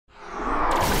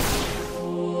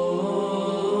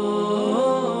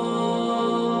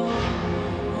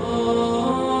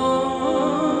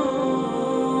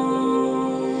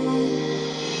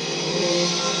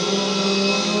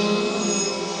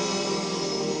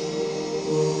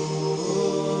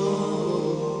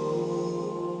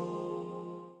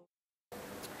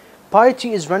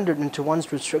Piety is rendered into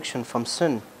one's restriction from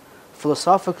sin.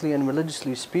 Philosophically and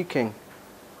religiously speaking,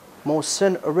 most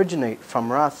sin originate from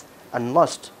wrath and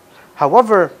lust.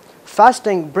 However,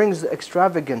 fasting brings the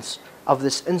extravagance of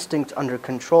this instinct under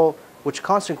control, which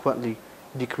consequently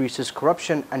decreases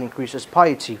corruption and increases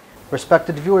piety.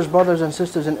 Respected viewers, brothers and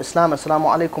sisters in Islam,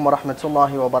 Assalamu alaikum wa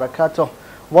rahmatullahi wa barakatuh.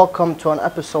 Welcome to an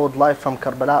episode live from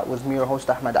Karbala with me, your host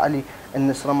Ahmad Ali. In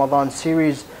this Ramadan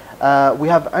series, we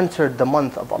have entered the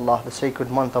month of Allah, the sacred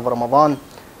month of Ramadan,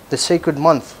 the sacred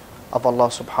month of Allah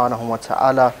subhanahu wa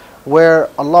ta'ala, where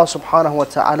Allah subhanahu wa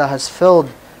ta'ala has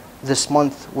filled this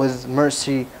month with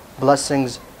mercy,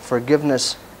 blessings,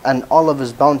 forgiveness, and all of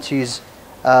His bounties.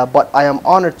 But I am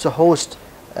honored to host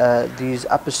these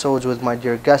episodes with my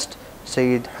dear guest,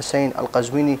 Sayid Hossein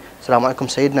Al-Qazwini. Assalamu alaikum,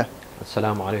 Sayyidina.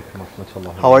 Assalamu alaikum wa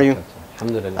rahmatullahi. How are you?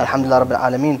 Alhamdulillah. Alhamdulillah Rabbil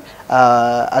Alameen.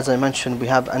 As I mentioned, we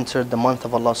have entered the month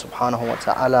of Allah subhanahu wa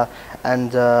ta'ala,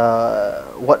 and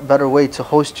what better way to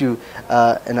host you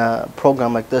in a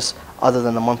program like this other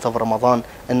than the month of Ramadan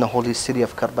in the holy city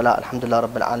of Karbala. Alhamdulillah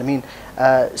Rabbil Alameen.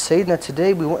 Sayyidina,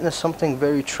 today we witnessed something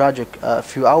very tragic. A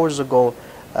few hours ago,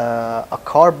 a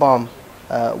car bomb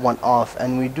went off,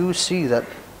 and we do see that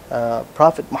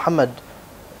Prophet Muhammad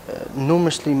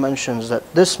numerously mentions that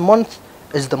this month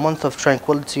is the month of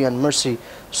tranquility and mercy.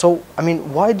 So, I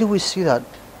mean, why do we see that?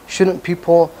 Shouldn't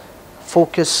people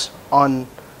focus on,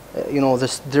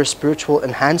 their spiritual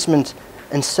enhancement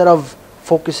instead of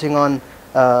focusing on,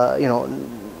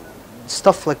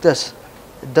 stuff like this?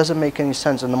 It doesn't make any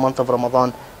sense in the month of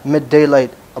Ramadan.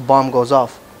 Mid-daylight, a bomb goes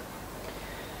off.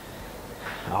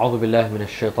 أعوذ بالله من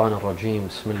الشيطان الرجيم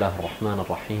بسم الله الرحمن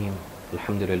الرحيم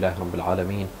الحمد لله رب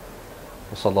العالمين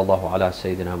وصلى الله على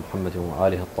سيدنا محمد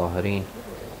وآله الطاهرين.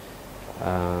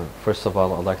 First of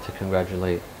all, I'd like to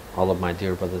congratulate all of my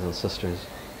dear brothers and sisters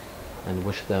and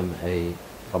wish them a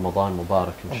Ramadan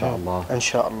Mubarak, inshaAllah.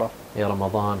 Inshallah. A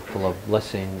Ramadan full of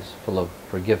blessings, full of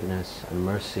forgiveness and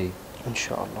mercy.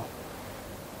 Inshallah.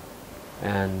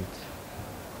 And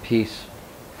peace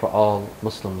for all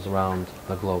Muslims around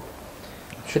the globe.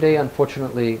 Today,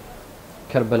 unfortunately,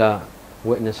 Karbala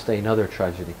witnessed another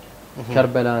tragedy.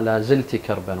 Karbala la zilti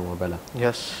karban wa bala.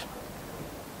 Yes.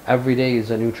 Every day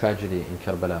is a new tragedy in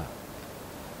Karbala.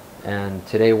 And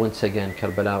today, once again,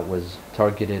 Karbala was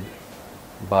targeted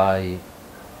by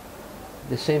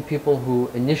the same people who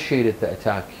initiated the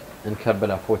attack in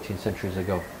Karbala 14 centuries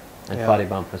ago, and fought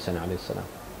Imam Hussein alayhi salam.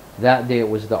 That day it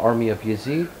was the army of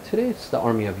Yazid. Today it's the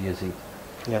army of Yazid.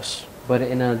 Yes. But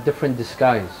in a different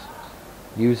disguise,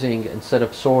 using, instead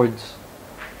of swords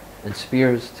and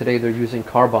spears, today they're using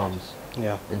car bombs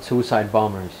and suicide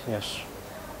bombers. Yes.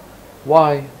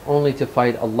 Why? Only to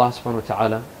fight Allah subhanahu wa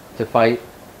ta'ala, to fight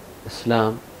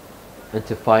Islam, and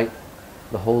to fight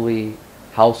the holy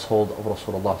household of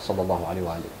Rasulullah sallallahu alayhi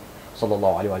wa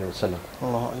sallam.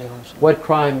 What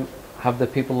crime have the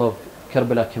people of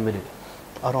Karbala committed?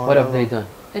 What have they done?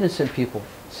 Innocent people,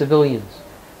 civilians.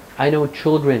 I know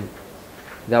children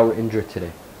that were injured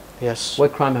today. Yes.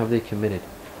 What crime have they committed?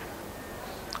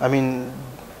 I mean,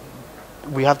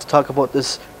 we have to talk about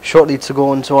this shortly to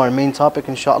go into our main topic,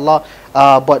 inshallah.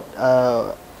 But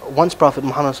once Prophet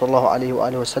Muhammad sallallahu alaihi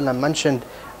wasallam mentioned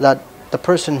that the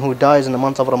person who dies in the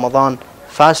month of Ramadan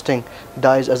fasting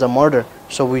dies as a martyr.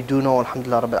 So we do know,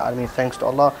 alhamdulillah Rabbil Alameen, thanks to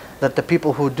Allah, that the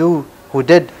people who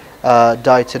did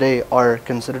die today are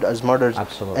considered as martyrs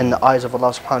in the eyes of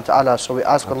Allah subhanahu wa ta'ala. So we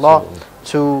ask Allah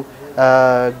to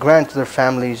grant their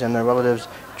families and their relatives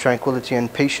tranquility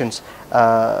and patience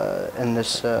in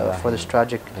this for this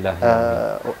tragic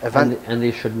event. And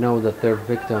they should know that their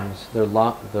victims, their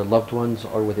loved ones,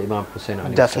 are with Imam Hussein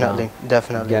alayhi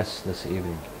Definitely. Yes, this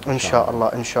evening.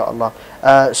 Inshallah.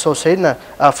 So Sayyidina,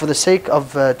 for the sake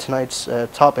of tonight's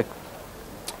topic,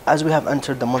 as we have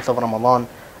entered the month of Ramadan,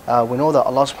 we know that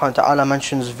Allah subhanahu wa ta'ala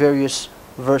mentions various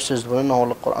verses within the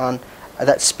Holy Quran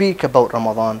that speak about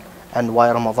Ramadan and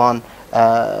why Ramadan,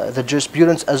 the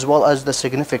jurisprudence as well as the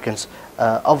significance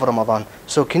of Ramadan.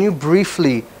 So can you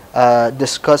briefly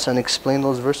discuss and explain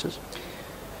those verses?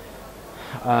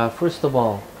 First of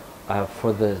all,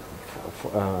 for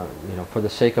the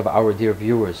sake of our dear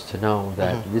viewers to know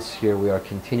that this year we are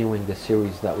continuing the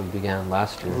series that we began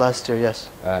last year. Last year, yes.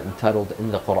 Entitled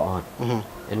In the Quran,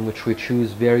 in which we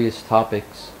choose various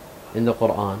topics in the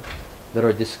Quran that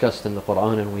are discussed in the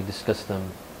Quran, and we discuss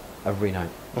them every night.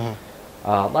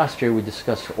 Last year we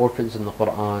discussed orphans in the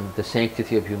Quran, the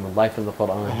sanctity of human life in the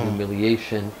Quran,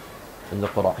 humiliation in the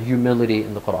Quran, humility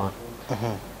in the Quran.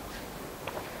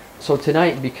 So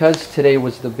tonight, because today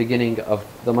was the beginning of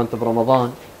the month of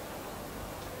Ramadan,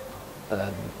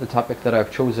 the topic that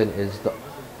I've chosen is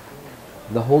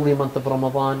the holy month of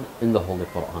Ramadan in the Holy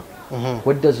Quran.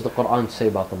 What does the Quran say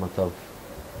about the month of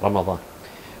Ramadan?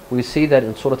 We see that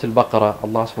in Surah Al-Baqarah,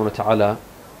 Allah subhanahu wa ta'ala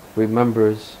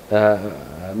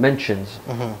mentions,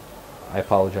 I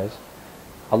apologize,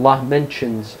 Allah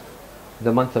mentions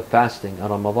the month of fasting and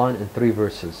Ramadan in 3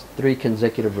 verses, 3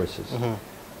 consecutive verses.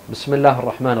 Bismillah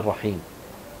ar-Rahman ar-Rahim.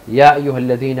 Ya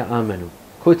ayyuhalladhina amanu,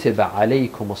 kutiba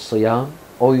alaykum as-siyam,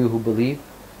 O you who believe,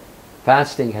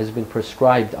 fasting has been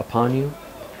prescribed upon you.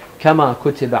 Kama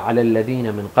kutiba ala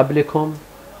alladhina min qablikum,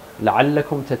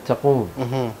 la'allakum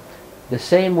tattaqun. The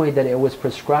same way that it was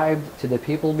prescribed to the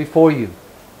people before you,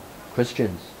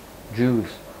 Christians, Jews,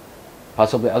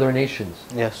 possibly other nations.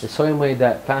 Yes. The same way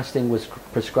that fasting was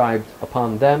prescribed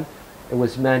upon them, it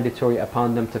was mandatory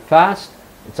upon them to fast.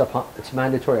 It's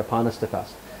mandatory upon us to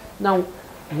fast. Now,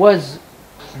 was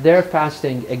their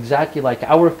fasting exactly like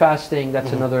our fasting?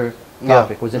 That's another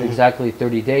topic. Yeah. Was it exactly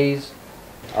 30 days?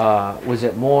 Was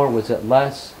it more? Was it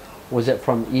less? Was it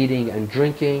from eating and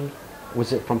drinking?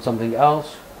 Was it from something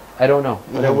else? I don't know.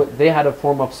 But they had a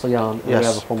form of siyam. Yes. We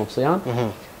have a form of siyam.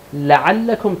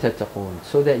 لَعَلَّكُمْ تَتَّقُونَ,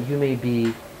 so that you may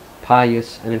be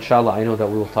pious. And inshallah, I know that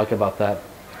we will talk about that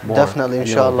more. Definitely,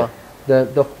 inshallah.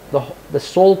 The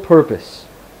sole purpose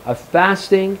of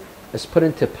fasting is put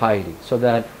into piety, so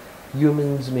that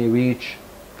humans may reach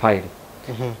piety.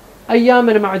 أَيَّامٍ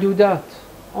مَعْدُودَاتٍ,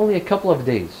 only a couple of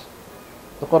days.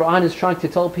 The Quran is trying to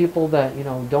tell people that,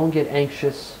 don't get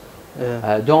anxious,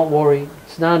 don't worry.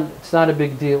 It's not a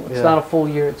big deal. It's not a full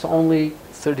year. It's only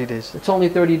 30 days. It's only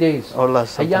 30 days. Or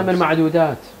less. أيام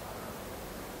معدودات.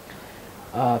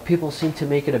 People seem to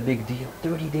make it a big deal.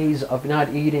 30 days of not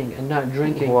eating and not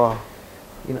drinking. Wow.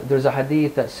 There's a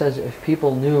hadith that says if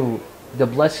people knew the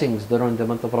blessings that are in the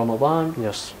month of Ramadan,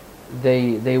 Yes.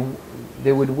 they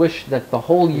would wish that the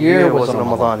whole year was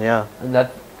Ramadan. Yeah. And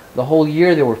that the whole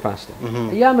year they were fasting.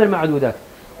 أيام معدودات.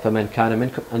 فمن كان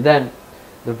منكم. And then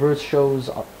the verse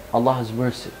shows Allah's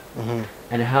mercy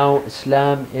and how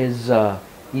Islam is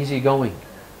easygoing.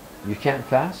 You can't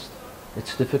fast.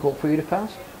 It's difficult for you to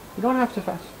fast. You don't have to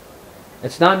fast.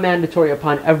 It's not mandatory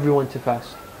upon everyone to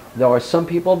fast. There are some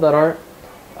people that are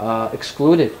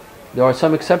excluded. There are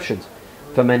some exceptions.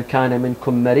 فَمَنْ كَانَ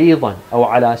مِنْكُمْ مَرِيضًا أَوْ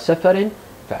عَلَى سَفَرٍ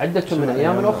فَعِدَّةٌ مِنْ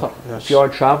أَيَّامٍ أُخَرَ. If you are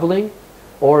traveling,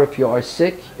 or if you are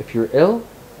sick, if you're ill,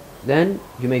 then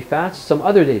you may fast some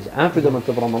other days after the month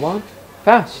of Ramadan.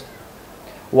 Fast.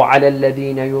 وَعَلَى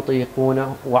الَّذِينَ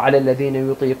يُطِيقُونَهُ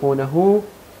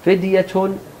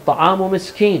فِدْيَةٌ طَعَامُ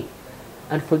مِسْكِينٍ.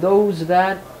 And for those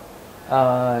that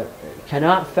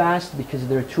cannot fast because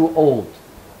they're too old,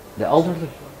 the elderly,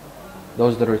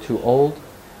 those that are too old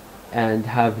and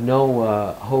have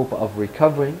no hope of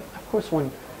recovering. Of course,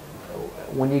 when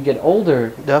you get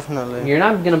older, Definitely. you're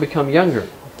not going to become younger.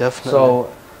 Definitely.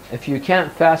 So if you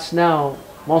can't fast now,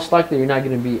 most likely you're not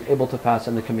going to be able to fast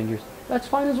in the coming years. That's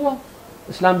fine as well.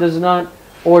 Islam does not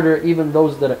order even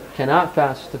those that cannot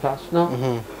fast to fast.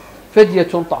 No. فِدْيَةٌ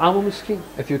طَعَامُ مِسْكِينٍ.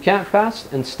 If you can't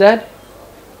fast, instead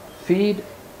feed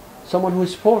someone who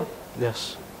is poor.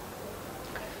 Yes.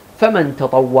 فَمَنْ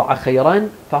تَطَوَّعَ خَيْرًا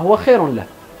فَهُوَ خَيْرٌ لَهُ.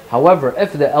 However,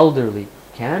 if the elderly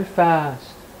can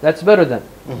fast, that's better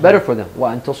for them.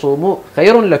 وَأَنْ تَصُومُوا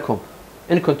خَيْرٌ لَكُمْ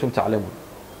إِن كُنْتُمْ تَعْلَمُونَ.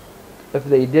 If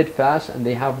they did fast and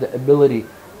they have the ability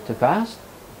to fast,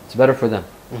 it's better for them.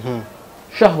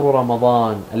 شهر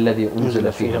رمضان الذي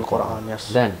أنزل فيه القرآن.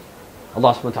 Yes. Then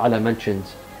Allah subhanahu wa ta'ala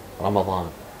mentions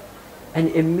Ramadan. And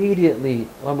immediately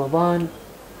Ramadan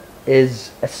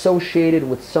is associated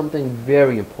with something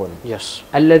very important. Yes.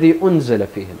 الذي أنزل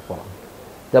فيه القرآن.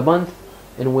 The month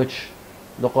in which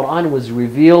the Quran was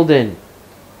revealed in.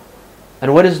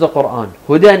 And what is the Quran?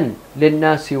 هدى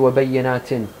للناس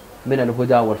وبينات من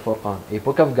الهدى والفرقان. A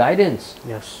book of guidance.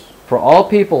 Yes. For all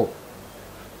people.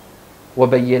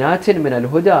 وَبَيِّنَاتٍ مِنَ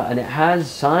الْهُدَى, and it has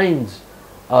signs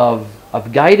of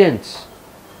guidance.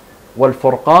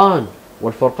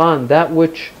 وَالْفُرْقَانِ, that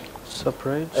which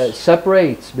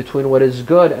separates between what is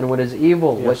good and what is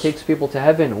evil, what takes people to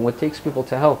heaven and what takes people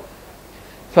to hell.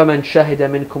 فَمَنْ شَهِدَ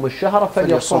مِنْكُمُ الشَّهْرَ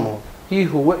فَلْيَصُمْهُ. He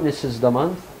who witnesses the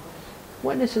month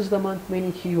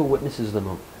meaning he who witnesses the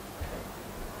moon.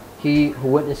 He who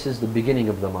witnesses the beginning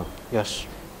of the month. Yes.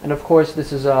 And of course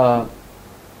this is a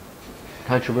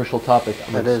controversial topic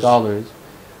among scholars,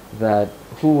 that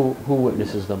who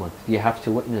witnesses the month. Do you have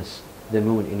to witness the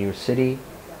moon in your city,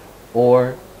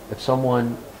 or if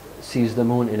someone sees the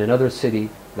moon in another city,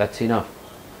 that's enough,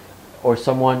 or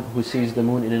someone who sees the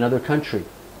moon in another country,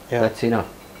 that's enough?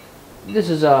 This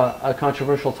is a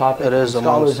controversial topic. It is.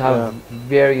 Scholars have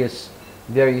various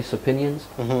opinions,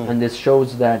 and this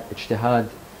shows that ijtihad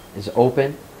is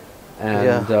open,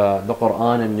 and the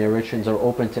Quran and narrations are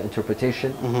open to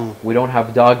interpretation. We don't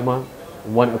have dogma,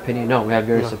 one opinion. No, we have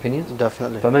various opinions.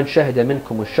 Definitely. فمن شهد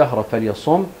منكم الشهر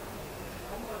فليصم.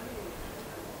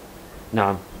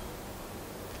 نعم.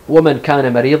 ومن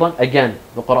كان مريضا. Again,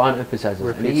 the Quran emphasizes.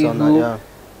 Repeats on that, yeah.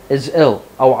 Is ill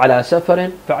أو على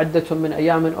سفر فعدة من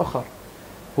أيام أخر.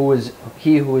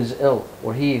 He who is ill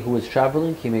or he who is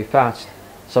traveling, he may fast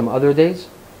some other days.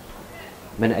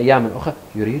 من أيام أخرى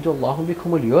يريد الله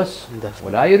بكم اليسر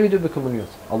ولا يريد بكم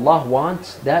اليسر. Allah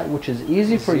wants that which is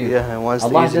easy for you. Yeah, He wants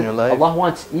Allah ease in your life. Allah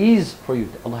wants ease for you.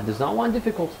 Allah does not want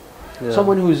difficulty. Yeah.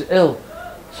 Someone who's ill,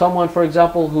 someone for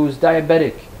example who's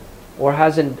diabetic or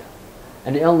has an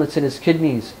illness in his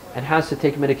kidneys and has to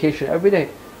take medication every day,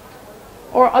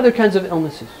 or other kinds of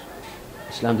illnesses.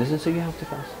 Islam doesn't say you have to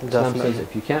fast. Islam says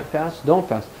if you can't fast, don't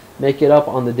fast. Make it up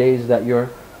on the days that you're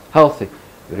healthy.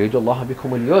 يريد الله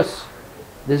بكم اليسر.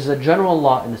 This is a general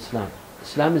law in Islam.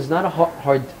 Islam is not a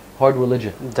hard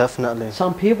religion. Definitely.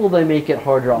 Some people, they make it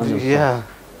harder on themselves. Yeah.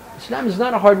 Islam is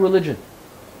not a hard religion.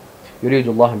 يريد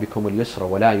الله بكم اليسر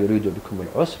ولا يريد بكم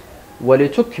العسر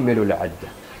ولتكملوا العدة.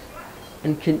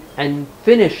 And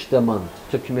finish the month.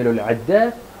 تكملوا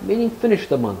العدة meaning finish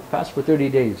the month. Fast for 30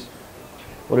 days.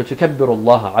 وَلِتُكَبِّرُوا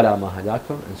اللَّهَ عَلَى مَا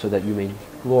هَدَاكُمْ. And so that you may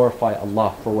glorify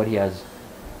Allah for what He has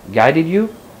guided you.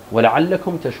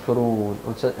 وَلَعَلَّكُمْ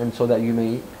تَشْكُرُونَ. And so that you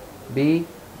may be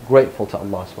grateful to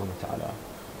Allah subhanahu wa ta'ala.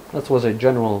 This was a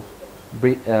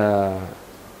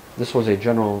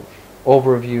general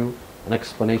overview and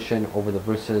explanation over the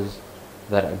verses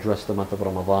that address the month of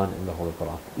Ramadan in the Holy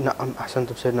Quran. Na'am,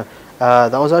 ahsantum sayyidina.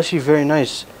 That was actually very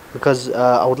nice, because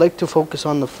I would like to focus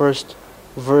on the first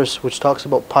verse which talks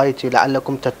about piety,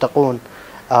 لَعَلَّكُمْ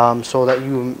تَتَّقُونَ, so that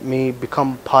you may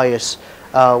become pious.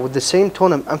 With the same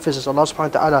tone of emphasis, Allah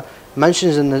subhanahu wa ta'ala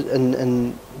mentions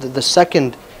in the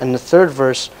second and the third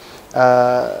verse.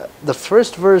 The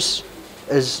first verse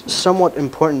is somewhat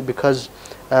important because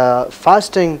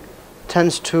fasting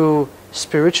tends to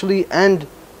spiritually and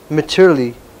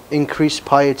materially increase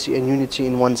piety and unity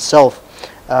in oneself.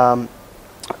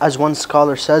 As one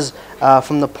scholar says,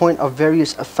 from the point of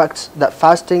various effects that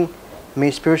fasting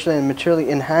may spiritually and materially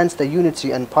enhance the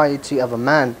unity and piety of a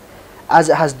man, as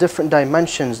it has different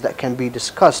dimensions that can be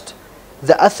discussed.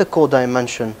 The ethical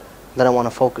dimension that I want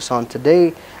to focus on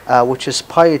today, which is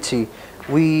piety,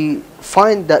 we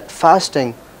find that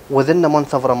fasting within the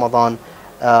month of Ramadan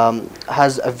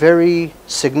has a very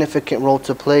significant role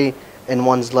to play in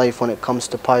one's life when it comes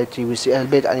to piety. We see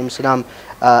Ahl-Bayt alayhim salam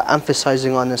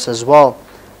emphasizing on this as well.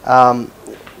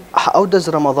 How does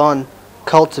Ramadan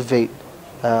cultivate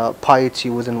piety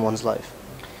within one's life?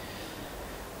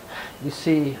 You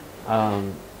see,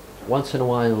 once in a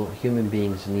while human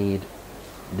beings need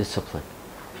discipline.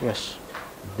 Yes.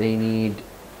 They need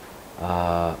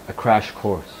a crash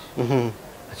course.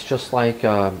 It's just like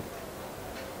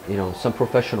some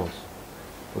professionals,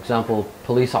 for example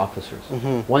police officers.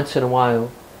 Once in a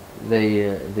while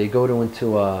they go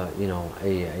into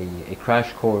a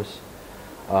crash course.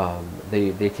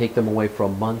 They take them away for a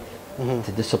month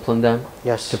to discipline them,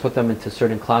 Yes. to put them into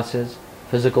certain classes,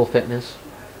 physical fitness.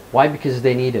 Why? Because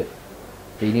they need it.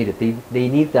 They need it. They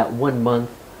need that 1 month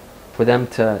for them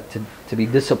to be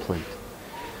disciplined.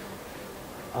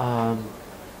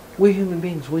 We human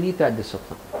beings, we need that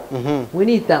discipline. We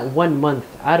need that 1 month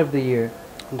out of the year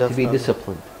to be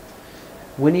disciplined.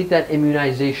 We need that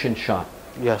immunization shot.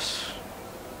 Yes.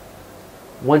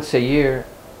 Once a year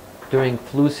during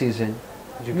flu season,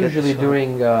 usually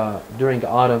during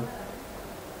autumn,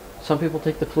 some people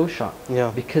take the flu shot.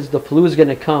 Yeah. Because the flu is going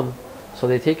to come, so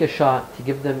they take a shot to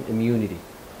give them immunity.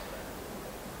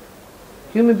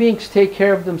 Human beings take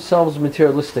care of themselves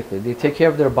materialistically. They take care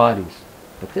of their bodies.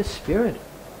 But this spirit,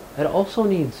 it also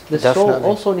needs, the soul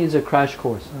also needs a crash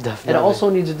course. Definitely. It also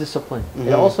needs a discipline.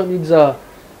 It also needs a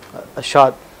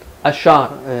shot. A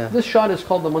shot. Yeah. This shot is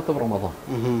called the month of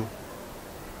Ramadan.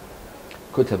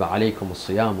 كتب عليكم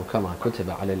الصيام كما كتب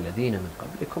على الذين من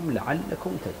قبلكم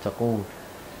لعلكم تتقون,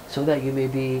 so that you may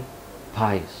be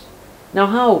pious. Now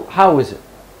how is it?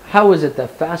 How is it that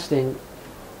fasting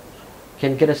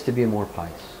can get us to be more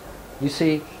pious? You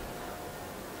see,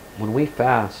 when we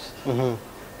fast,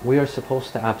 we are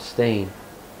supposed to abstain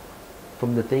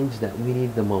from the things that we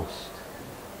need the most.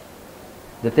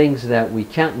 The things that we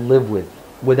can't live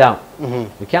without.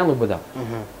 We can't live without.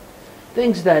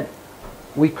 Things that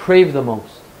we crave the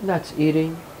most. That's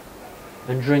eating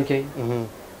and drinking.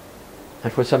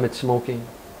 And for some it's smoking.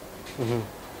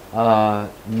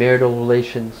 Marital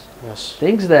relations. Yes.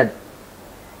 Things that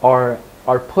are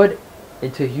put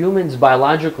into humans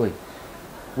biologically.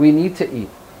 We need to eat.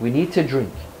 We need to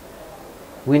drink.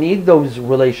 We need those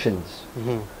relations.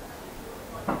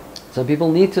 Some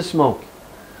people need to smoke.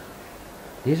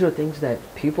 These are things that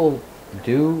people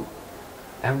do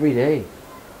every day.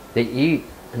 They eat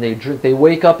and they drink. They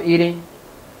wake up eating.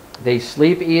 They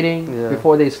sleep eating.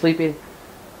 Before they sleep eating.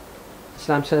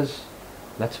 Islam says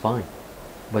that's fine.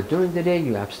 But during the day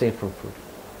you abstain from food.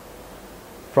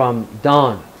 From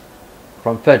dawn,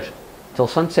 from Fajr, till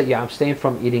sunset you abstain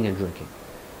from eating and drinking.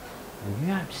 When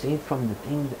you abstain from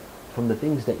the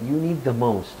things that you need the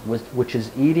most, which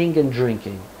is eating and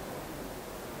drinking,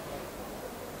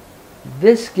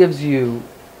 this gives you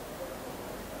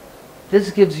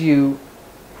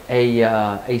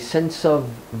a sense of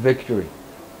victory.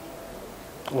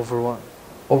 Over what?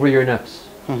 Over your nafs.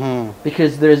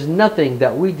 Because there's nothing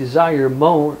that we desire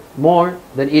more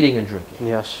than eating and drinking.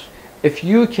 Yes. If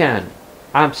you can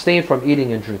abstain from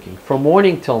eating and drinking from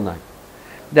morning till night,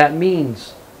 that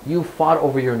means you fought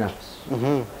over your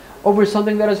nafs. Over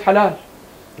something that is halal.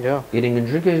 Yeah. Eating and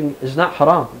drinking is not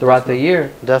haram throughout the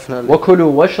year. Definitely.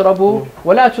 وَكُلُوا وَاشْرَبُوا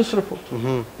وَلَا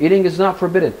تُسْرِفُوا. Eating is not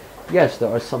forbidden. Yes, there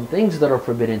are some things that are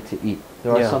forbidden to eat.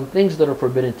 There are some things that are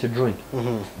forbidden to drink.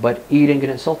 But eating in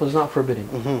itself is not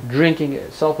forbidden. Drinking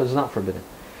itself is not forbidden.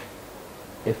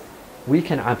 If we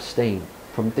can abstain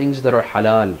from things that are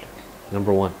halal,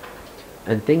 number one,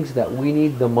 and things that we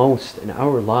need the most in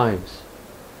our lives,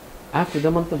 after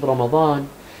the month of Ramadan,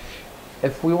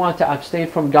 if we want to abstain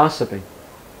from gossiping,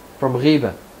 from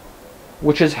ghiba,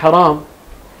 which is haram,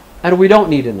 and we don't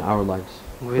need it in our lives.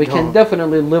 We can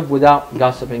definitely live without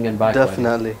gossiping and backbiting.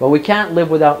 Definitely. But we can't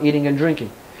live without eating and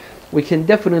drinking. We can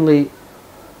definitely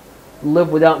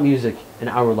live without music in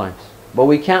our lives. But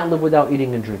we can't live without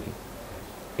eating and drinking.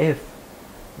 If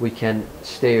we can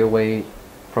stay away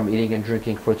from eating and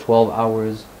drinking for 12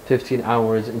 hours, 15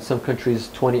 hours, in some countries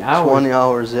 20 hours. 20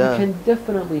 hours, yeah. We can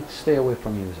definitely stay away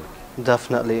from music.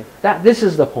 Definitely. This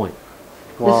is the point.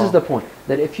 Wow. This is the point.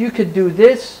 That if you could do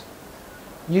this,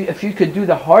 if you could do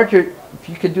the harder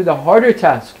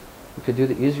task, you could do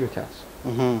the easier task.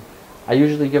 I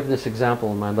usually give this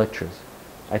example in my lectures.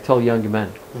 I tell young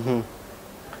men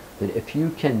that if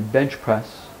you can bench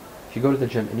press, if you go to the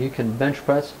gym and you can bench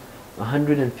press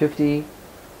 150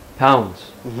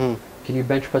 pounds, can you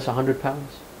bench press 100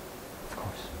 pounds? Of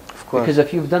course. Of course. Because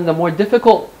if you've done the more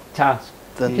difficult task,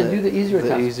 you can do the easier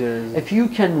task. If you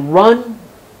can run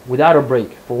without a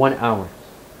break for 1 hour,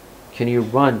 can you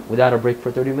run without a break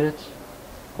for 30 minutes?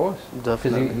 Of course.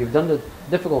 Definitely. Because you've done the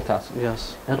difficult task.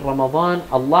 Yes. In Ramadan,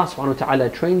 Allah subhanahu wa ta'ala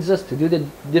trains us to do the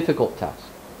difficult task.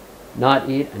 Not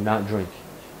eat and not drink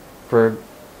for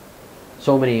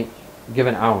so many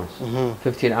given hours.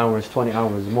 15 hours, 20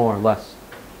 hours, more or less.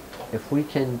 If we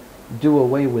can do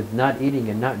away with not eating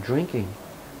and not drinking,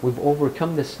 we've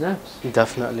overcome the snaps.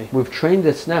 Definitely. We've trained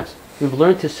the snaps. We've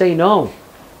learned to say no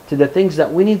to the things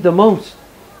that we need the most.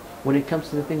 When it comes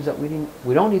to the things that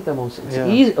we don't need the most, it's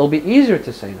easy. It'll be easier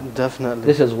to say no. Definitely.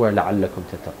 This is where لَعَلَّكُمْ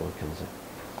تَتَّقُونَ comes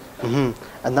in.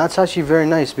 And that's actually very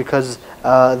nice because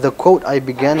the quote I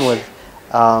began with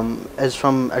is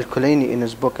from Al-Kulaini in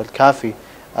his book Al-Kafi.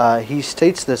 He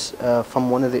states this from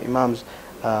one of the Imams,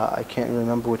 I can't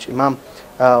remember which Imam,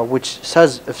 which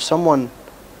says if someone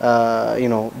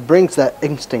brings that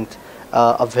instinct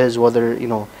of his, whether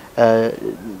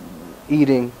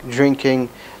eating, drinking,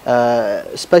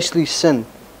 especially sin,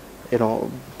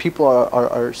 people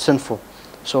are sinful.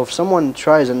 So if someone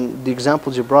tries, and the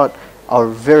examples you brought are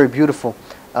very beautiful,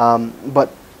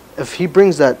 but if he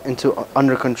brings that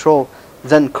under control,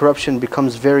 then corruption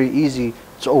becomes very easy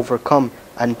to overcome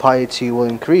and piety will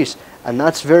increase. And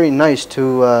that's very nice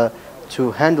to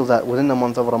handle that within the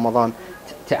month of Ramadan.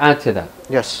 To add to that,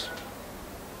 yes,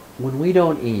 when we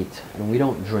don't eat and we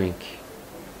don't drink,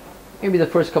 maybe the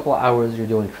first couple of hours you're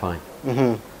doing fine.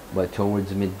 But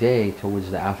towards midday,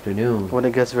 towards the afternoon, when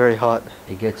it gets very hot,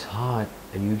 it gets hot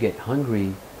and you get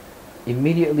hungry,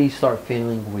 immediately start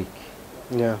feeling weak.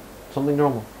 Yeah. Something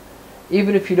normal.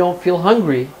 Even if you don't feel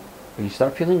hungry, you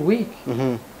start feeling weak.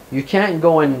 You can't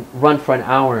go and run for an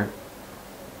hour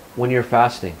when you're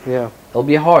fasting. Yeah. It'll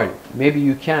be hard. Maybe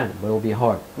you can, but it'll be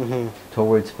hard.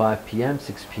 Towards 5 p.m.,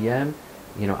 6 p.m.,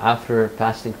 after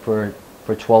fasting for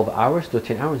 12 hours,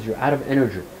 13 hours, you're out of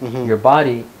energy. Your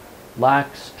body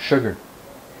lacks sugar.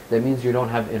 That means you don't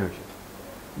have energy.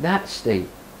 That state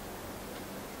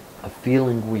of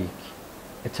feeling weak,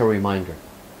 it's a reminder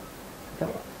that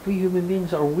we human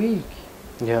beings are weak.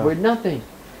 Yeah. We're nothing.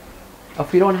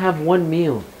 If we don't have one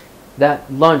meal, that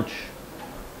lunch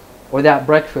or that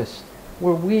breakfast,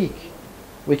 we're weak.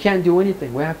 We can't do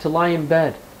anything. We have to lie in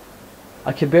bed.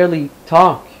 I can barely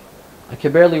talk. I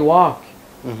can barely walk.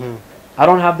 I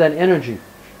don't have that energy.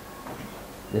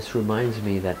 This reminds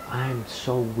me that I'm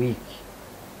so weak.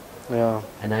 Yeah.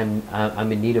 And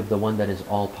I'm in need of the one that is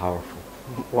all powerful.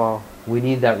 Wow. We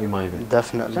need that reminder.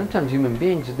 Definitely. Sometimes human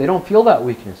beings, they don't feel that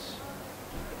weakness.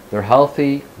 They're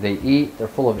healthy, they eat, they're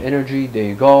full of energy,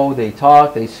 they go, they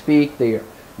talk, they speak,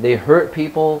 they hurt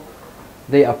people,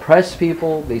 they oppress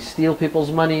people, they steal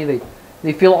people's money,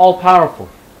 they feel all powerful.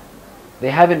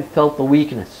 They haven't felt the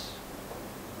weakness.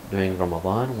 During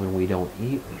Ramadan, when we don't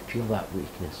eat, we feel that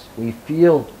weakness. We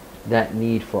feel that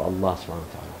need for Allah subhanahu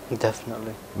wa ta'ala.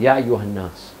 Definitely. Ya ayyuhan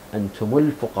nas,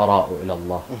 antumul fuqara'u ila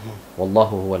Allah,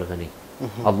 wallahu huwal ghani.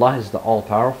 Allah is the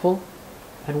all-powerful,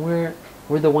 and we're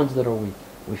the ones that are weak.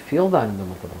 We feel that in the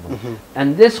month of Ramadan.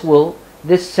 And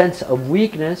this sense of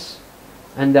weakness,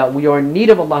 and that we are in need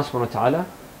of Allah subhanahu wa ta'ala,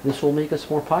 this will make us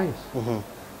more pious.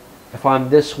 If I'm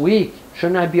this weak,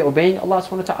 shouldn't I be obeying Allah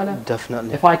subhanahu wa ta'ala?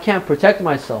 Definitely. If I can't protect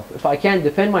myself, if I can't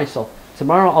defend myself,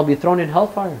 tomorrow I'll be thrown in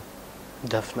hellfire.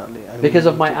 Definitely. Because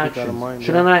of my actions.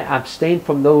 Shouldn't I abstain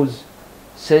from those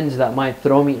sins that might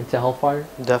throw me into hellfire?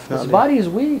 Definitely. This body is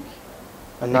weak.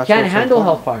 And It can't handle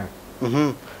hellfire.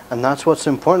 And that's what's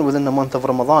important within the month of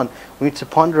Ramadan. We need to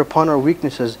ponder upon our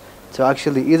weaknesses to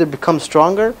actually either become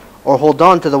stronger or hold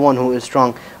on to the one who is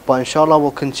strong. But inshallah,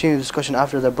 we'll continue the discussion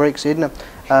after the break,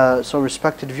 Sayyidina. So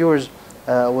respected viewers,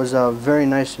 was a very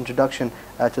nice introduction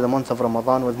to the month of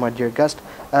Ramadan with my dear guest.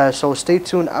 So stay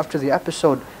tuned after the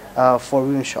episode for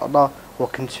we inshallah will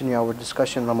continue our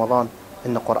discussion Ramadan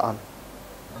in the Quran.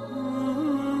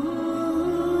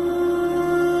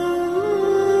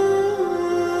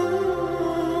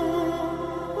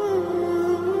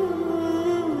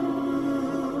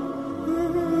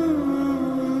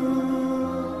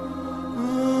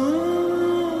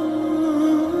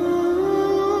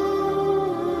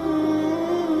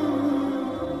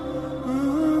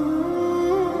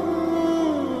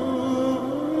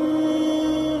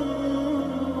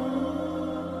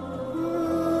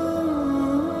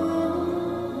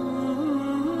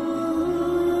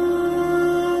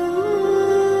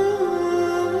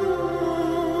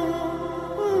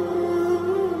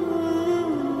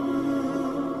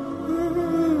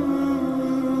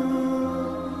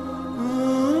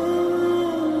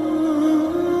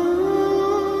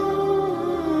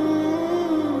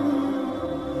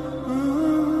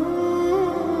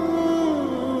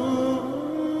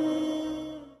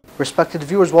 Respected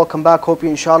viewers, welcome back. Hope you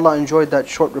inshallah enjoyed that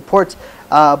short report.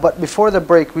 But before the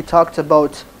break, we talked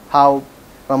about how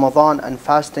Ramadan and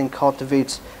fasting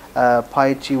cultivates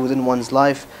piety within one's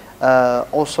life.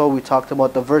 Also, we talked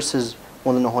about the verses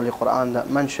within the Holy Quran that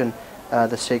mention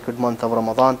the sacred month of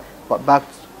Ramadan. But back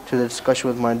to the discussion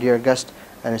with my dear guest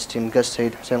and esteemed guest,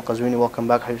 Sayid Hossein Al-Qazwini. Welcome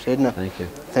back, Sayyidina. Thank you.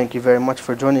 Thank you very much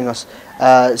for joining us.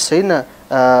 Sayyidina,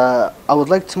 I would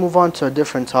like to move on to a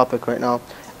different topic right now,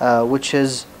 which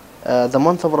is the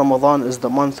month of Ramadan is the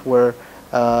month where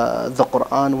the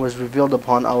Quran was revealed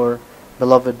upon our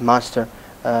beloved Master,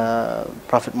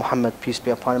 Prophet Muhammad, peace be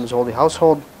upon him, his holy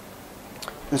household.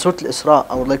 In Surah Al-Isra,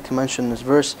 I would like to mention this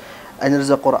verse, and it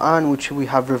is a Quran which we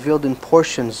have revealed in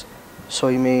portions, so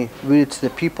you may read it to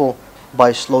the people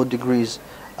by slow degrees.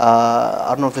 I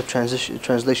don't know if the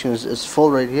translation is full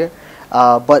right here,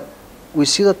 but we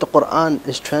see that the Quran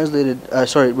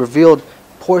is revealed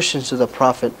portions to the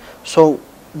Prophet. So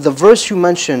the verse you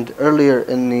mentioned earlier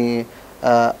in the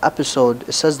episode,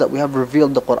 it says that we have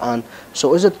revealed the Quran.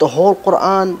 So is it the whole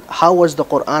Quran? How was the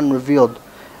Quran revealed?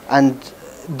 And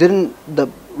didn't the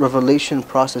revelation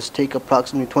process take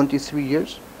approximately 23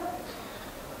 years?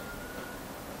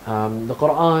 The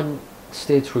Quran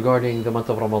states regarding the month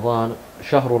of Ramadan,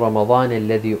 شهر رمضان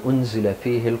الذي أنزل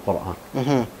فيه القرآن.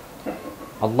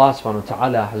 Allah subhanahu wa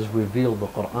ta'ala has revealed the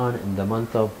Quran in the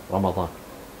month of Ramadan.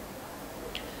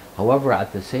 However,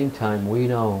 at the same time, we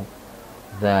know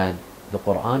that the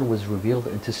Quran was revealed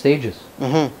into stages.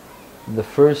 The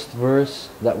first verse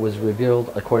that was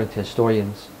revealed, according to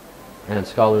historians and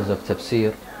scholars of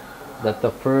tafsir, that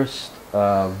the first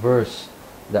verse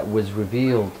that was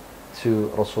revealed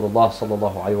to Rasulullah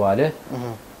sallallahu alayhi wa alayhi,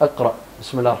 اقرأ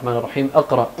بسم الله الرحمن الرحيم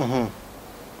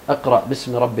اقرأ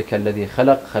باسم ربك الذي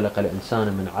خلق الإنسان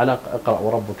من علق اقرأ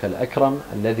وربك الأكرم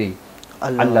الذي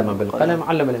علم بالقلم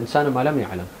علم الإنسان ما لم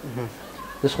يعلم.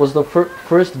 This was the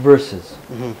first verses.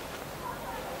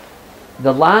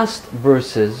 The last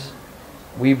verses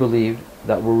we believed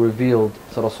that were revealed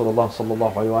to Rasulullah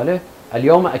sallallahu alayhi wa alayhi,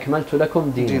 اليوم أكملت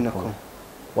لكم دينكم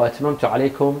وأتممت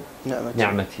عليكم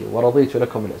نعمتي ورضيت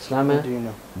لكم الإسلام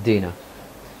دينا.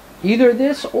 Either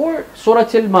this or Surah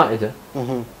Al-Ma'idah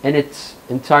in its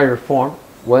entire form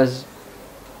was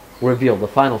revealed, the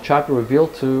final chapter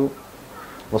revealed to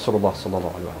Rasulullah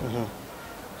sallallahu alaihi wasallam.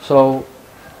 So,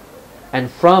 and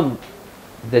from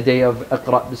the day of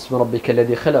Iqra bismi rabbika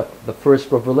alladhi khalaq, the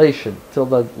first revelation till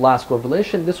the last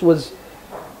revelation, this was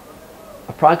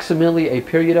approximately a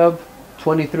period of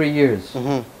 23 years.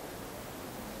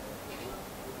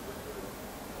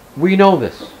 We know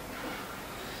this.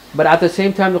 But at the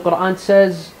same time, the Quran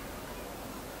says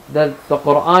that the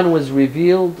Quran was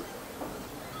revealed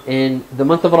in the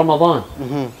month of Ramadan.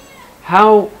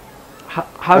 How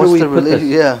do we put this?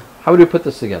 Yeah. How do we put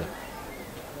this together?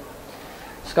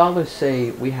 Scholars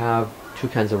say we have two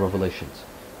kinds of revelations.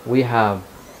 We have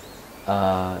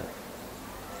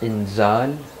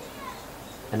inzal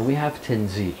and we have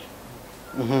tanzil.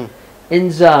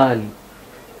 Inzal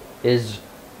is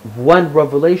one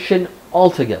revelation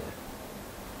altogether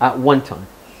at one time.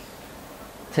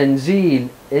 Tanzil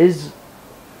is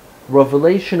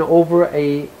revelation over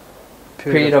a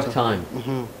period of time.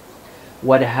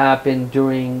 What happened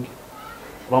during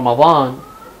Ramadan,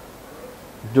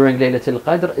 during Laylatul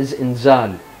Qadr, is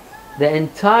inzal. The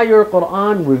entire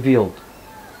Quran revealed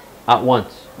at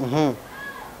once.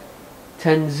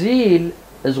 Tanzil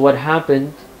is what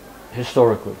happened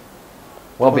historically.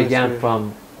 What began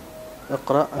from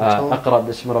Aqra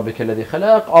bismi rabbika alladhi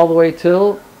khalaq all the way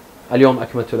till Al-yawm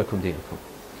akmaltu lakum dinakum.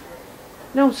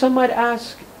 Now some might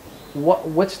ask,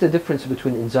 what's the difference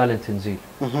between inzal and tanzil?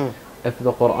 If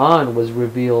the Quran was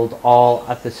revealed all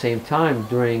at the same time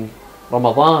during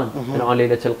Ramadan and on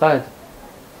Laylatul Qadr,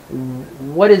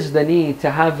 what is the need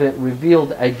to have it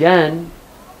revealed again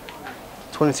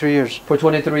 23 years. For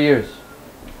 23 years,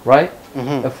 right?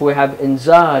 If we have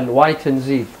inzal, why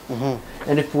tanzil?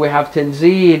 And if we have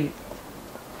tanzil,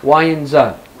 why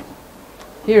inzal?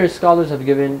 Here scholars have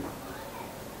given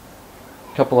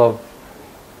a couple of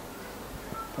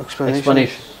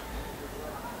explanations.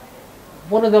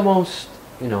 One of the most,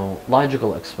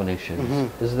 logical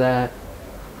explanations is that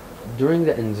during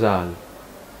the inzal,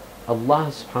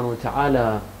 Allah subhanahu wa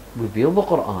ta'ala revealed the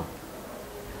Quran,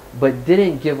 but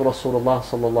didn't give Rasulullah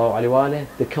sallallahu alaihi wasallam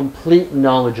the complete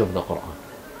knowledge of the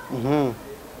Quran.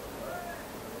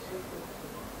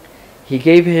 He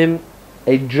gave him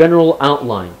a general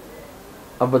outline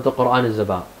of what the Quran is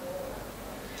about.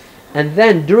 And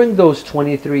then during those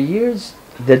 23 years,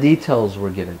 the details were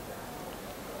given.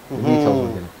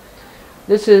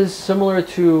 This is similar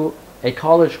to a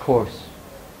college course.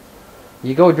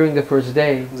 You go during the first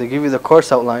day. They give you the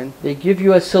course outline. They give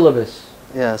you a syllabus.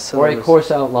 Yeah, or a course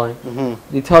outline.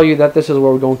 They tell you that this is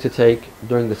what we're going to take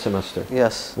during the semester.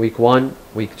 Yes. Week 1,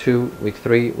 week 2, week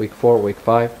 3, week 4, week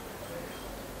 5.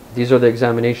 These are the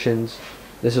examinations.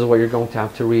 This is what you're going to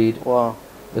have to read. Wow.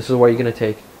 This is what you're going to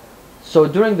take. So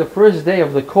during the first day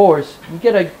of the course, you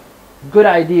get a good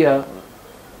idea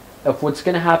of what's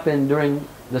going to happen during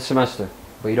the semester,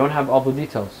 but you don't have all the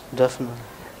details. Definitely.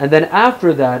 And then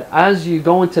after that, as you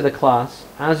go into the class,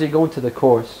 as you go into the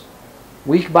course,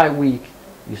 week by week,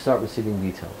 you start receiving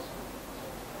details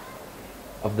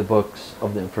of the books,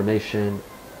 of the information,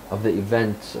 of the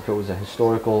events. If it was a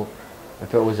historical,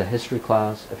 if it was a history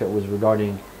class, if it was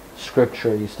regarding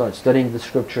scripture, you start studying the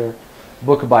scripture,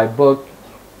 book by book,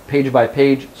 page by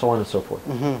page, so on and so forth.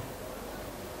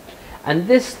 And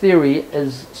this theory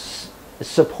is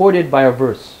supported by a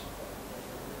verse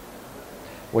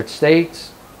which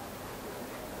states,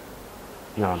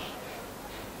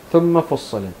 ثم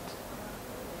فصلت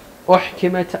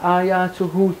أحكمت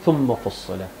آياته ثم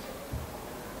فصلت.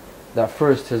 That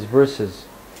first his verses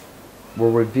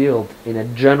were revealed in a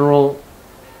general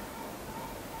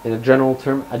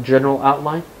term, a general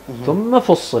outline. ثم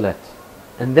فصلت.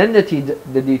 And then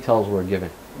the details were given.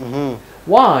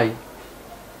 Why?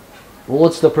 Well,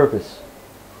 what's the purpose?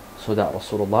 So that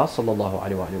Rasulullah sallallahu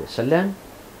alaihi wasallam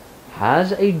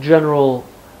has a general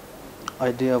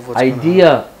idea of what's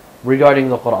regarding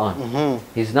the Quran.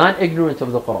 He's not ignorant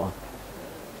of the Quran.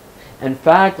 In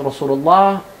fact,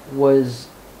 Rasulullah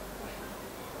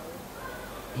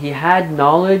he had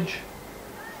knowledge,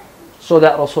 so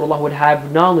that Rasulullah would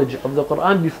have knowledge of the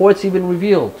Quran before it's even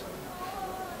revealed.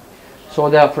 So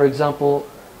that, for example,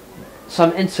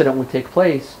 some incident would take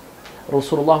place,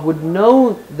 Rasulullah would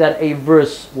know that a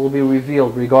verse will be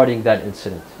revealed regarding that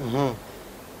incident.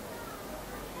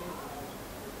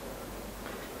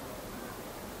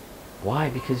 Why?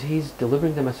 Because he's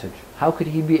delivering the message. How could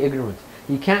he be ignorant?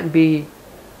 He can't be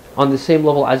on the same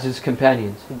level as his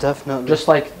companions. Definitely. Just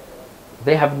like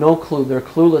they have no clue, they're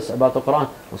clueless about the Quran.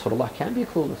 Rasulullah can't be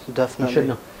clueless. Definitely. He should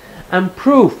know. And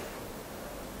proof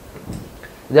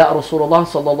that Rasulullah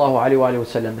sallallahu alaihi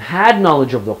wasallam had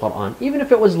knowledge of the Quran, even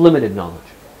if it was limited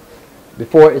knowledge,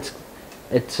 before its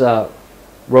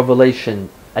revelation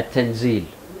at Tanzil,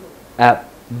 at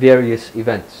various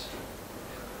events.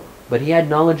 But he had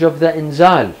knowledge of the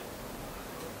inzal.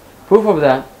 Proof of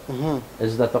that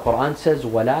is that the Quran says,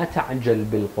 وَلَا تَعْجَلْ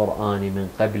بِالْقُرْآنِ مِنْ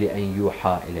قَبْلِ أَنْ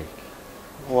يُوحَى إِلَيْكَ.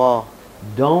 Wow.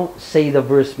 Don't say the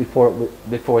verse before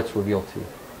it's revealed to you.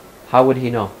 How would he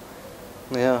know?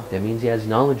 Yeah. That means he has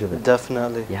knowledge of it.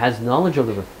 Definitely. He has knowledge of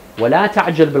the verse. وَلَا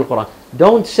تَعْجَلْ بِالْقُرْآنِ.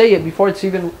 Don't say it before it's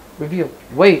even revealed.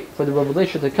 Wait for the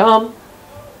revelation to come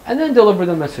and then deliver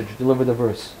the message, deliver the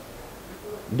verse.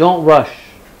 Don't rush.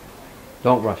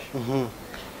 Don't rush.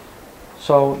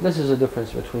 So this is the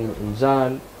difference between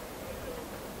inzal,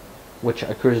 which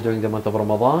occurs during the month of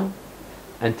Ramadan,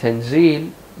 and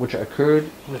tanzil, which occurred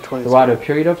throughout a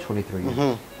period of 23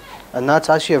 years. And that's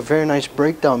actually a very nice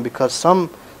breakdown, because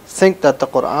some think that the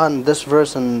Quran, this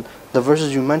verse and the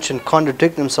verses you mentioned,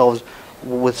 contradict themselves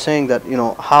with saying that, you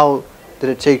know, how did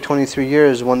it take 23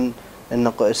 years when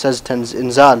it says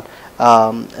inzal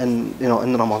and, you know,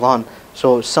 in Ramadan.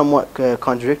 So somewhat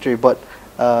contradictory, but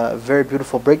very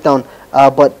beautiful breakdown.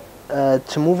 But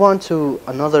to move on to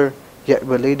another yet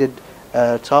related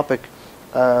topic,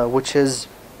 which is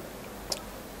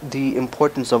the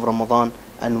importance of Ramadan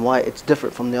and why it's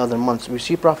different from the other months. We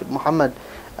see Prophet Muhammad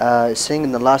saying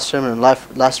in the last sermon,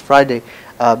 last Friday,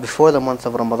 before the month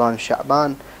of Ramadan,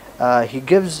 Sha'ban, he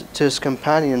gives to his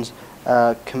companions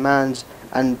commands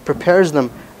and prepares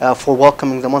them for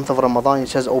welcoming the month of Ramadan. He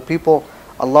says, "O people,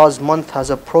 Allah's month has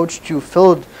approached you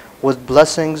filled with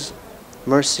blessings,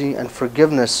 mercy and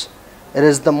forgiveness. It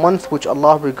is the month which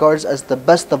Allah regards as the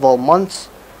best of all months.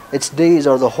 Its days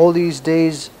are the holiest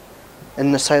days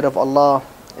in the sight of Allah.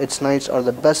 Its nights are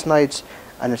the best nights,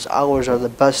 and its hours are the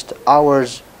best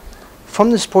hours."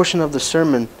 From this portion of the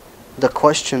sermon, the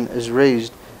question is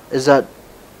raised, is that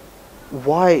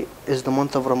why is the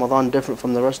month of Ramadan different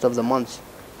from the rest of the months?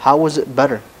 How is it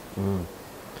better?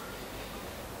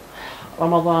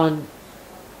 Ramadan,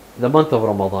 the month of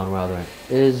Ramadan rather,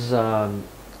 is a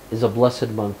blessed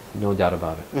month, no doubt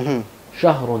about it.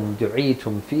 شهر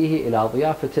دعيتم فيه إلى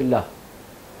ضيافة الله.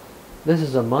 This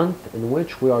is a month in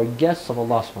which we are guests of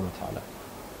Allah subhanahu wa ta'ala.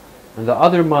 And the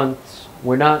other months,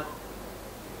 we're not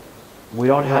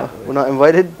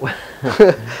invited?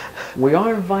 We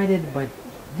are invited, but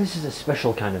this is a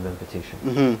special kind of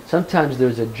invitation. Sometimes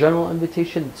there's a general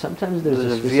invitation, sometimes there's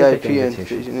a specific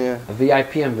invitation. A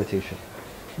VIP invitation.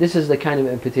 This is the kind of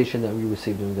invitation that we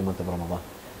receive during the month of Ramadan.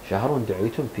 شهر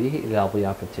دعيتم فيه إلى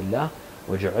ضيافة الله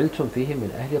وجعلتم فيه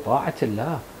من أهل طاعة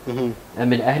الله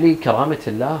من أهل كرامة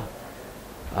الله.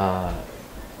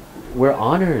 We're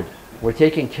honored, we're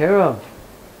taken care of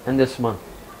in this month.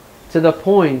 To the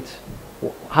point,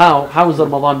 how is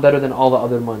Ramadan better than all the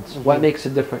other months? What makes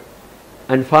it different?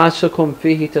 أنفاسكم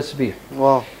فيه تسبيح.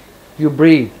 Wow. You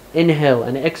breathe, inhale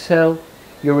and exhale,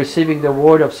 you're receiving the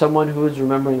reward of someone who is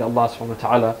remembering Allah subhanahu wa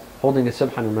ta'ala, holding a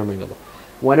subhan, remembering Allah.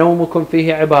 وَنَوْمُكُمْ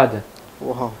فِيهِ عِبَادَةً.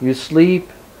 Wow. You sleep,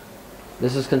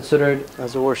 this is considered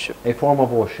as a worship, a form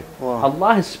of worship. Wow.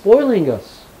 Allah is spoiling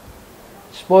us.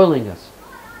 Spoiling us.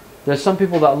 There's some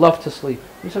people that love to sleep.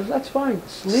 He says, that's fine.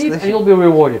 Sleep and you'll be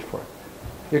rewarded for it.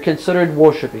 You're considered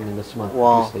worshipping in this month.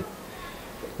 Wow. You sleep.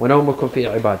 وَنَوْمُكُمْ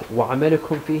فِيهِ عِبَادَةً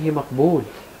وَعَمَلُكُمْ فِيهِ مَقْبُولٌ.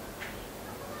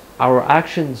 Our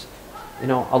actions, you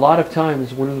know, a lot of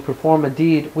times when we perform a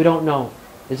deed, we don't know.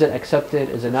 Is it accepted?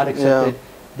 Is it not accepted?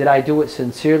 Did I do it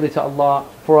sincerely to Allah,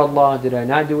 for Allah? Did I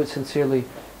not do it sincerely?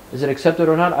 Is it accepted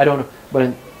or not? I don't know. But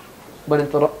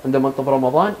in the month of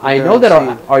Ramadan, I know that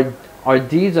our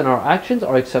deeds and our actions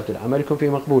are accepted. عَمَلُكُمْ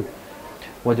فِيهِ مَقْبُولٌ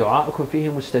وَدُعَاءُكُمْ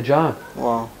فِيهِ مُسْتَجَابٌ.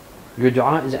 Wow. Your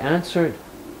dua is answered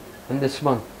in this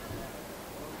month.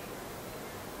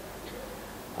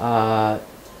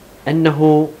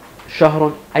 أنه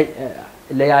شهر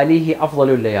لياليه أفضل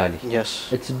الليالي. Yes.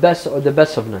 It's best or the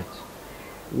best of nights.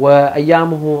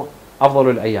 وأيامه أفضل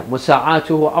الأيام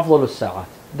وساعاته أفضل الساعات.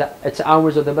 Its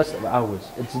hours are the best of hours.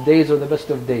 Its days are the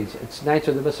best of days. Its nights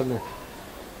are the best of nights.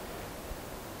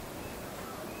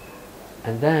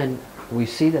 And then we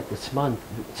see that this month,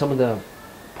 some of the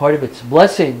part of its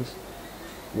blessings,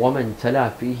 وَمَنْ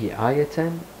تَلَى فِيهِ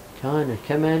آيَةً كَانَ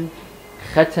كَمَنْ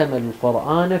ختم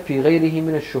القرآن في غيره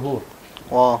من الشهور.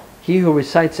 Wow. He who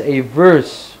recites a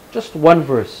verse, just one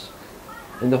verse,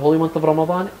 in the holy month of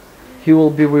Ramadan, he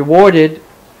will be rewarded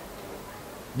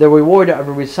the reward of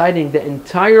reciting the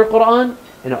entire Quran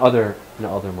in other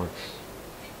months.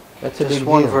 That's a big deal. Just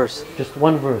one verse. Just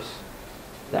one verse.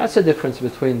 That's the difference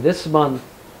between this month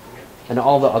and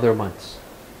all the other months.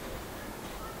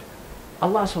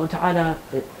 Allah subhanahu wa ta'ala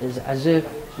is as if,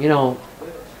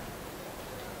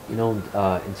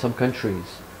 in some countries,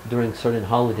 during certain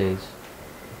holidays,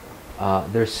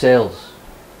 there's sales.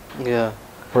 Yeah.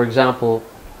 For example,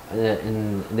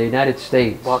 in the United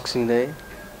States, Boxing Day.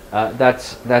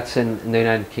 that's in the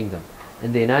United Kingdom.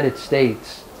 In the United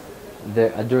States,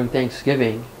 during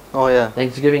Thanksgiving. Oh yeah.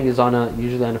 Thanksgiving is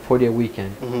usually on a 4-day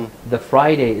weekend. Mhm. The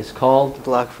Friday is called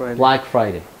Black Friday. Black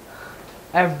Friday.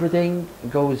 Everything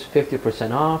goes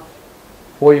 50% off,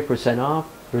 40% off.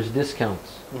 There's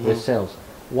discounts, there's sales.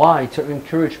 Why? To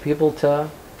encourage people to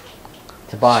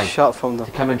buy, Shop from them.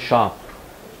 to come and shop.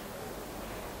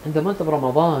 In the month of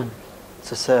Ramadan,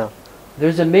 It's a sale.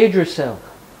 there's a major sale.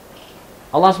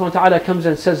 Allah subhanahu wa ta'ala comes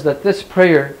and says that this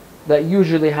prayer that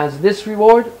usually has this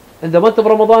reward, in the month of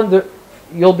Ramadan,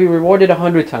 you'll be rewarded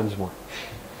 100 times more.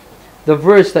 The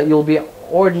verse that you'll be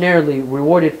ordinarily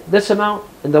rewarded this amount,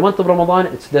 in the month of Ramadan,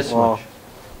 it's this Wow. much.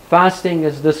 Fasting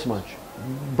is this much.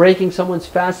 Breaking someone's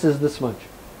fast is this much.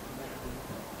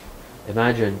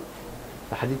 Imagine,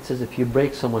 the hadith says if you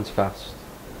break someone's fast,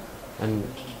 and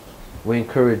we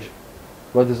encourage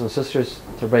brothers and sisters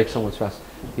to break someone's fast.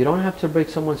 You don't have to break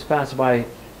someone's fast by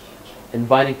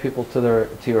inviting people to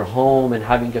your home and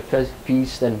having a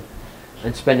feast and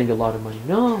spending a lot of money.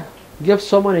 No. Give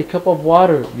someone a cup of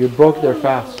water, you broke their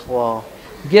fast. Wow.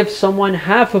 Give someone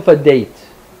half of a date.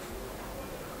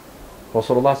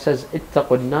 Rasulullah says,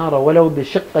 اتقوا النار ولو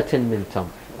بشقة من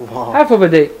تمر. Wow. Half of a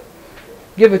date.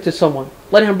 Give it to someone.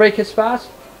 Let him break his fast.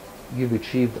 You've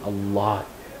achieved a lot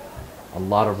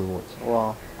of rewards.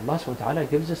 Wow. Allah subhanahu wa ta'ala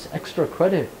gives us extra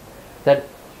credit. That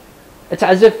it's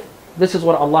as if this is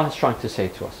what Allah is trying to say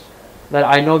to us. That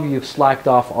I know you've slacked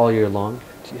off all year long.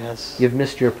 Yes. You've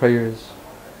missed your prayers.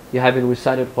 You haven't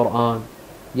recited Quran.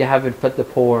 You haven't fed the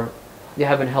poor. You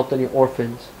haven't helped any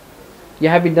orphans. You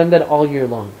haven't done that all year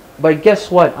long. But guess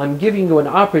what? I'm giving you an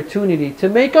opportunity to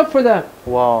make up for that.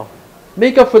 Wow.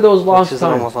 Make up for those lost Which is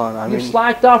times. Ramadan. You've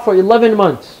slacked off for 11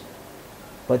 months.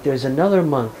 But there's another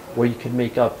month where you can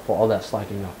make up for all that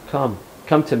slacking off.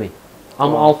 Come to me.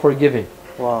 I'm all forgiving.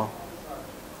 Wow.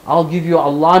 I'll give you a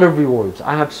lot of rewards.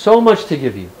 I have so much to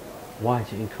give you. Why?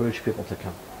 To encourage people to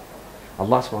come.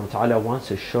 Allah subhanahu wa ta'ala wants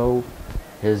to show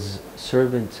His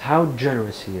servants how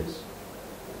generous He is.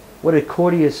 What a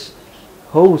courteous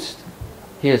host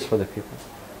He is for the people.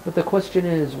 But the question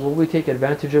is, will we take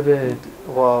advantage of it?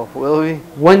 Wow. Will we?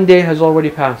 One day has already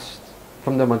passed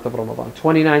from the month of Ramadan.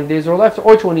 29 days are left,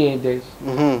 or 28 days.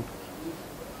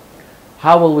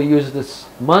 How will we use this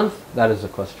month? That is the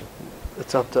question.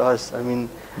 It's up to us. I mean,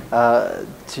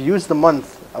 to use the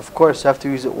month, of course, you have to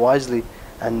use it wisely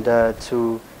and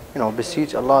to,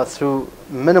 beseech Allah through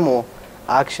minimal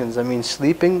actions. I mean,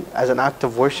 sleeping as an act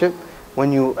of worship,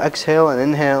 when you exhale and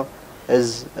inhale,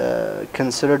 is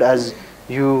considered as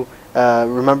you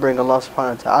remembering Allah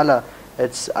subhanahu wa ta'ala.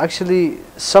 It's actually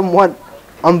somewhat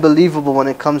unbelievable when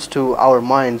it comes to our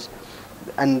minds.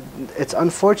 And it's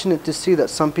unfortunate to see that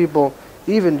some people,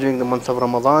 even during the month of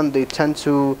Ramadan, they tend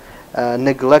to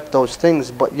neglect those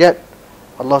things. But yet,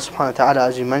 Allah subhanahu wa ta'ala,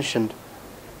 as you mentioned,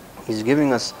 He's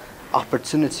giving us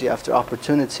opportunity after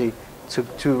opportunity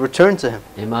to return to Him.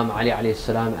 Imam Ali alayhi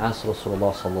salam asked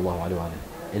Rasulullah sallallahu alayhi wa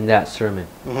sallam in that sermon.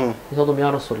 He told him,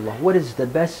 Ya Rasulullah, what is the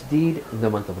best deed in the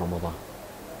month of Ramadan?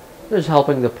 There's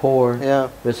helping the poor,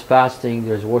 there's fasting,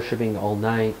 there's worshipping all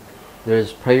night,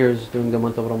 there's prayers during the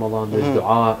month of Ramadan, there's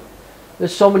dua.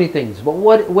 There's so many things. But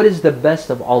what is the best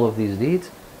of all of these deeds?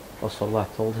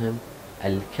 Rasulullah told him,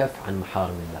 Al-kaf an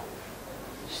maharimillah.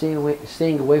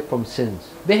 Staying away from sins.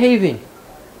 Behaving.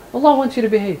 Allah wants you to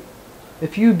behave.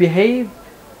 If you behave,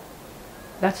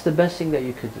 that's the best thing that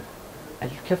you could do.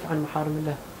 Al-kaf an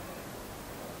maharimillah.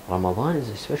 Ramadan is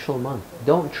a special month.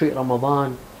 Don't treat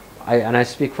Ramadan, and I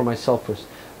speak for myself first,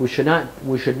 we should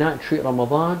not treat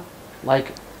Ramadan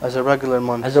like as a regular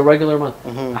month.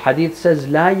 A hadith says,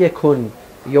 لا يكن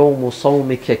يوم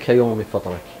صومك كيوم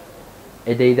فطرك.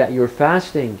 A day that you're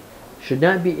fasting should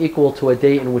not be equal to a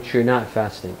day in which you're not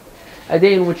fasting. A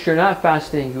day in which you're not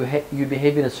fasting, you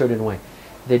behave in a certain way.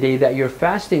 The day that you're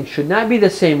fasting should not be the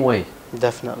same way.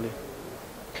 Definitely.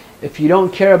 If you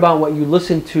don't care about what you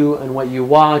listen to and what you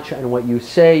watch and what you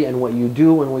say and what you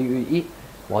do and what you eat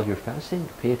while you're fasting,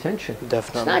 pay attention.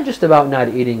 Definitely. It's not just about not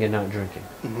eating and not drinking.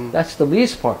 That's the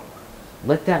least part.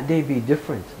 Let that day be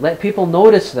different. Let people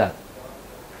notice that.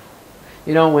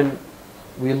 When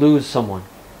we lose someone,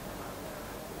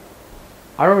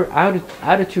 our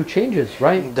attitude changes,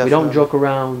 right? Definitely. We don't joke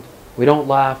around, we don't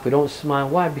laugh, we don't smile.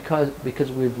 Why? Because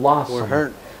we've lost someone. We're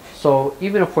hurt. So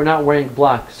even if we're not wearing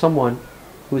black, someone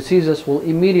who sees us will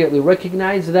immediately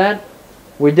recognize that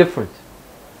we're different.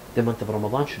 The month of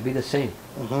Ramadan should be the same.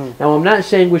 Now I'm not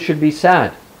saying we should be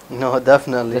sad. No,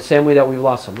 definitely. The same way that we've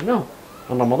lost someone. No.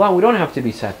 On Ramadan we don't have to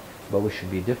be sad. But we should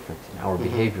be different in our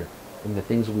behavior, in the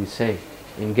things we say,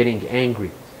 in getting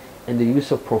angry, in the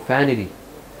use of profanity,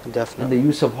 Definitely. in the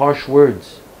use of harsh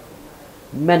words.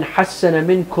 من حسن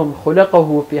منكم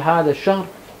خلقه في هذا الشهر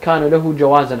كان له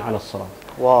جوازا على الصراط.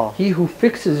 Wow. He who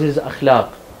fixes his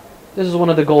akhlaq. This is one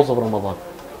of the goals of Ramadan.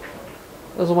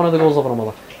 This is one of the goals of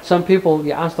Ramadan. Some people,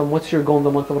 you ask them, what's your goal in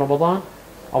the month of Ramadan?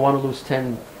 I want to lose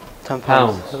 10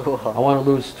 pounds. I want to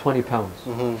lose 20 pounds.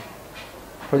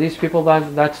 For these people,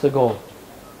 that's the goal.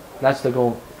 That's the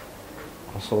goal.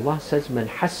 Rasulullah says, "Man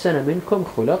hassana minkum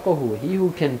khulaqahu." He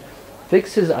who can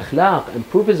fix his akhlaq,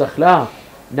 improve his akhlaq,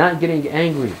 not getting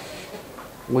angry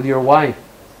with your wife,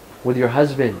 with your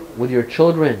husband, with your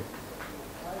children,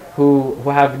 who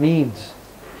have needs,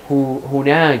 who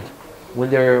nag when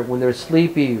they're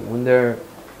sleepy, when they're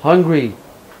hungry,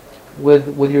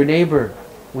 with your neighbor,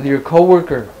 with your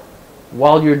coworker,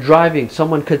 while you're driving,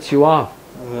 someone cuts you off.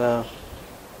 Yeah.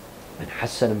 And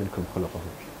hassana minkum khulaqahu.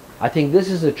 I think this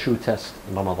is a true test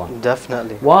in Ramadan.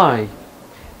 Definitely. Why?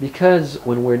 Because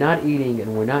when we're not eating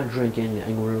and we're not drinking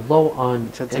and we're low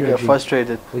on energy, get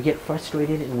frustrated. We get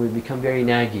frustrated and we become very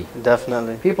naggy.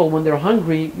 Definitely. People, when they're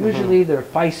hungry, usually they're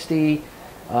feisty,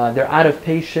 they're out of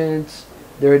patience,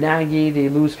 they're naggy, they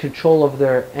lose control of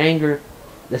their anger.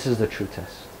 This is the true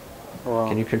test. Wow.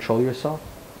 Can you control yourself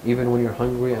even when you're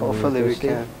hungry and Hopefully when you're we thirsty?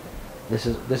 can.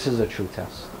 This is a true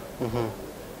test.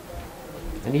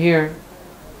 And here,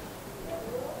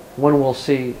 one will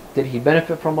see, did he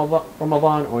benefit from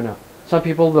Ramadan or not? Some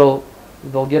people,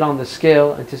 they'll get on the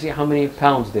scale and to see how many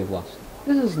pounds they've lost.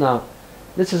 This is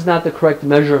not the correct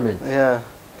measurement. Yeah.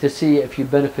 To see if you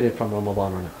benefited from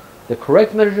Ramadan or not. The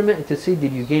correct measurement is to see,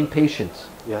 did you gain patience?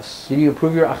 Yes. Did you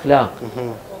improve your akhlaq?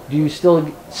 Do you still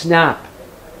snap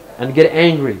and get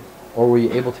angry, or were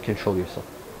you able to control yourself?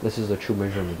 This is the true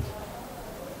measurement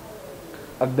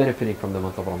of benefiting from the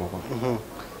month of Ramadan.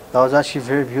 That was actually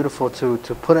very beautiful to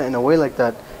put it in a way like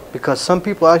that, because some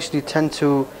people actually tend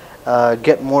to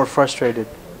get more frustrated.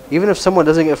 Even if someone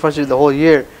doesn't get frustrated the whole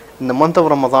year, in the month of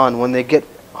Ramadan, when they get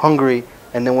hungry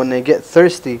and then when they get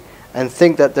thirsty and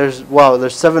think that there's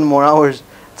 7 more hours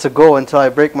to go until I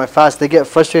break my fast, they get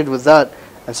frustrated with that,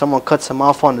 and someone cuts him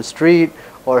off on the street,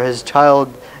 or his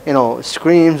child,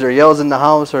 screams or yells in the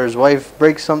house, or his wife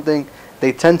breaks something.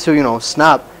 They tend to,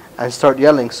 snap and start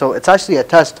yelling. So it's actually a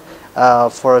test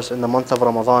for us in the month of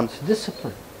Ramadan. It's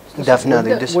discipline.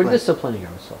 Definitely, we're disciplining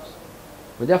ourselves.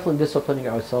 We're definitely disciplining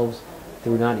ourselves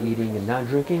through not eating and not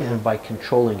drinking, and by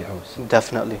controlling ourselves.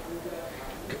 Definitely.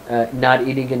 Not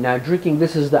eating and not drinking,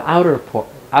 this is the outer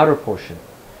portion.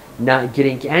 Not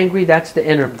getting angry, that's the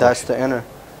inner portion. That's the inner.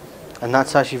 And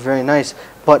that's actually very nice.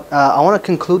 But I want to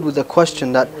conclude with a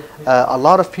question that a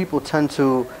lot of people tend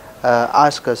to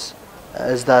ask us,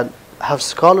 is that have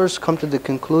scholars come to the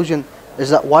conclusion is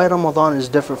that why Ramadan is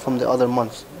different from the other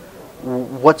months?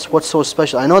 What's so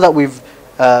special? I know that we've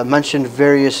mentioned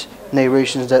various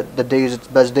narrations that the days, its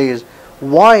best days.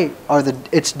 Why are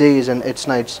its days and its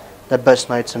nights the best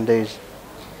nights and days?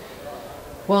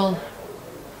 Well,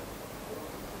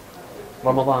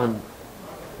 Ramadan,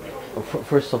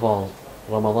 first of all,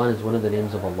 Ramadan is one of the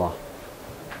names of Allah.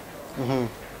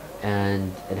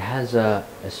 And it has a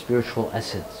spiritual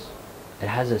essence. It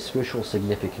has a spiritual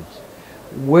significance.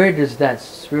 Where does that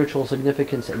spiritual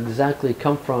significance exactly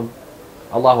come from?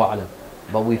 Allahu A'lam.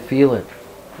 But we feel it.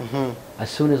 As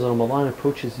soon as Ramadan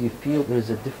approaches, you feel there's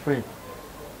a different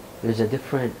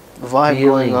vibe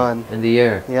feeling going on in the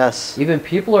air. Yes. Even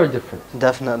people are different.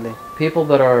 Definitely. People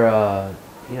that are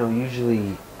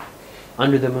usually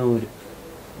under the mood,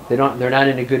 they're not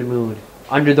in a good mood,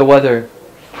 under the weather,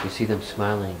 you see them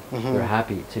smiling. They're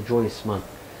happy. It's a joyous month.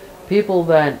 People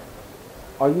that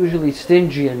are usually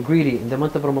stingy and greedy, in the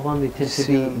month of Ramadan they tend to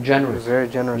be generous, very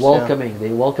generous, welcoming. They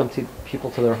welcome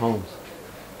people to their homes.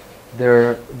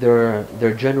 They're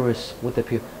generous with the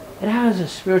people. It has a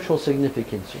spiritual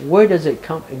significance. Where does it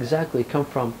exactly come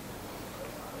from?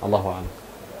 Allahu A'lam.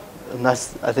 And I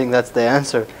think that's the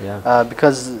answer. Yeah.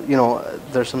 Because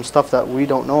there's some stuff that we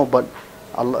don't know, but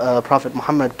Prophet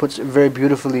Muhammad puts it very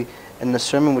beautifully in the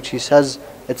sermon, which he says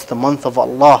it's the month of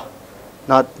Allah,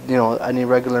 not any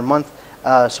regular month.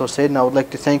 So Sayyidina, I would like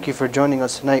to thank you for joining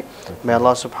us tonight. May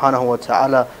Allah subhanahu wa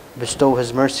ta'ala bestow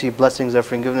His mercy, blessings and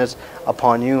forgiveness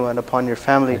upon you and upon your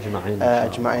family.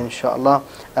 Ajma'in, inshallah.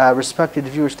 Respected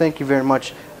viewers, thank you very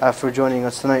much for joining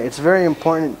us tonight. It's very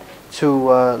important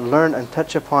to learn and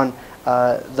touch upon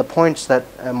the points that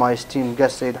my esteemed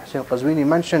guest Sayid Hossein Al-Qazwini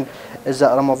mentioned, is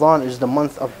that Ramadan is the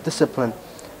month of discipline,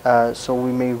 so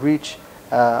we may reach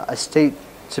a state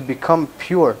to become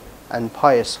pure and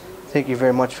pious. Thank you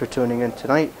very much for tuning in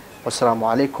tonight. Wassalamu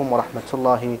alaikum wa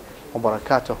rahmatullahi wa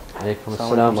barakatuh. Alaikum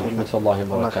assalam wa rahmatullahi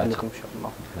wa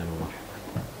barakatuh.